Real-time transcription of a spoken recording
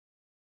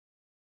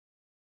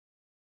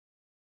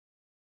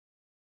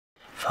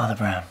Father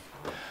Brown,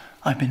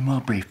 I've been well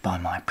briefed by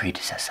my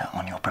predecessor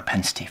on your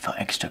propensity for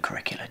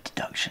extracurricular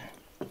deduction.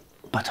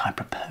 But I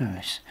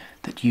propose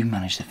that you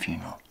manage the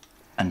funeral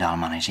and I'll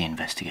manage the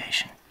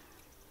investigation.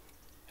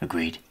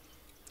 Agreed?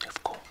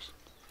 Of course.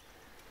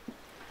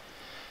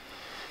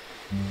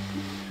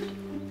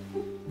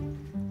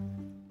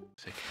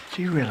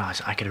 Do you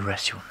realise I could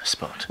arrest you on the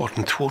spot? What,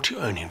 and thwart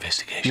your own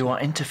investigation? You are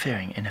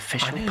interfering in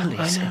official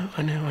police.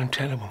 I know, I'm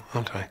terrible,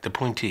 aren't I? The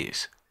point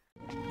is...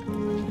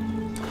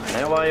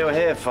 I know why you're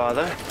here,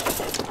 Father.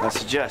 I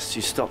suggest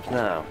you stop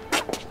now.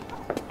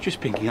 Just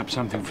picking up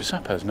something for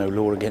supper. There's no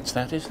law against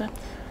that, is there?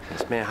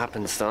 It's mere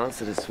happenstance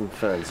that it's from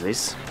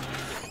Fernsley's.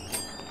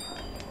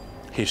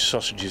 His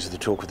sausages are the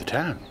talk of the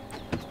town.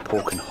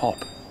 Pork and hop.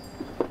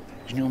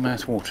 Isn't your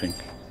mouth watering?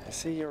 I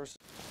see you're...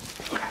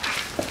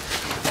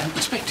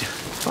 Inspector.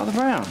 Father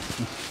Brown,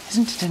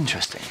 isn't it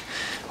interesting?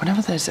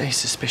 Whenever there's a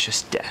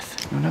suspicious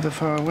death, you're never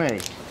far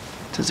away.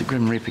 Does the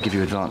Grim Reaper give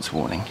you advance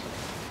warning?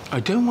 I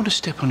don't want to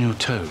step on your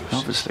toes.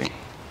 Obviously.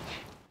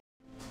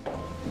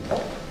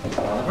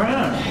 Father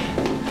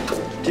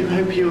Brown, do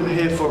hope you're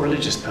here for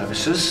religious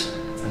purposes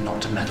and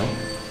not to meddle.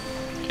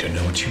 Don't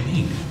know what you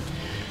mean.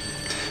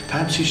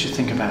 Perhaps you should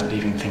think about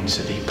leaving things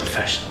to the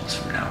professionals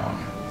from now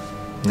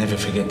on. Never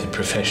forget that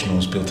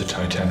professionals built the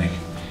Titanic,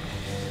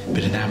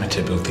 but an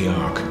amateur built the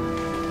Ark.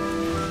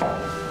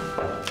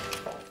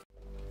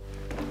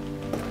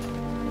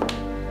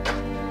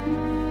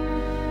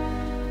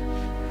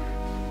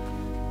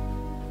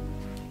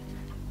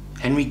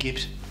 Henry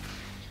Gibbs.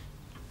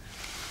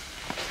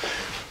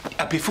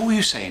 Before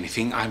you say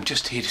anything, I'm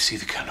just here to see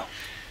the Colonel.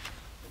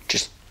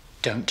 Just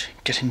don't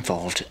get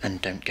involved and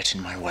don't get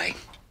in my way.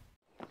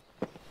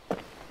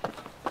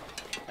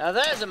 Now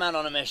there's a man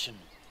on a mission.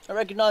 I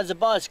recognise the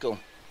bicycle.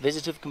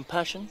 Visit of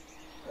compassion.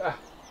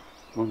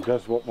 One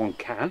does what one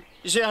can.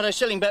 You see, I had a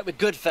shilling bet with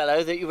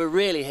Goodfellow that you were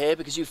really here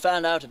because you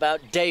found out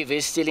about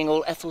Davies stealing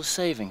all Ethel's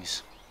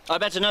savings. I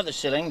bet another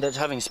shilling that,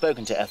 having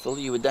spoken to Ethel,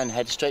 you would then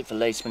head straight for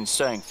Laceman's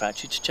sewing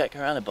factory to check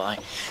her alibi.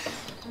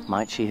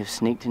 Might she have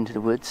sneaked into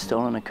the woods,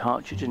 stolen a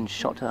cartridge and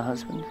shot her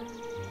husband?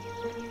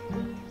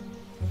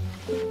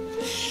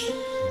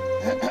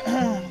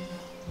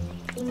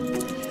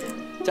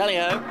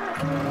 Tally-ho.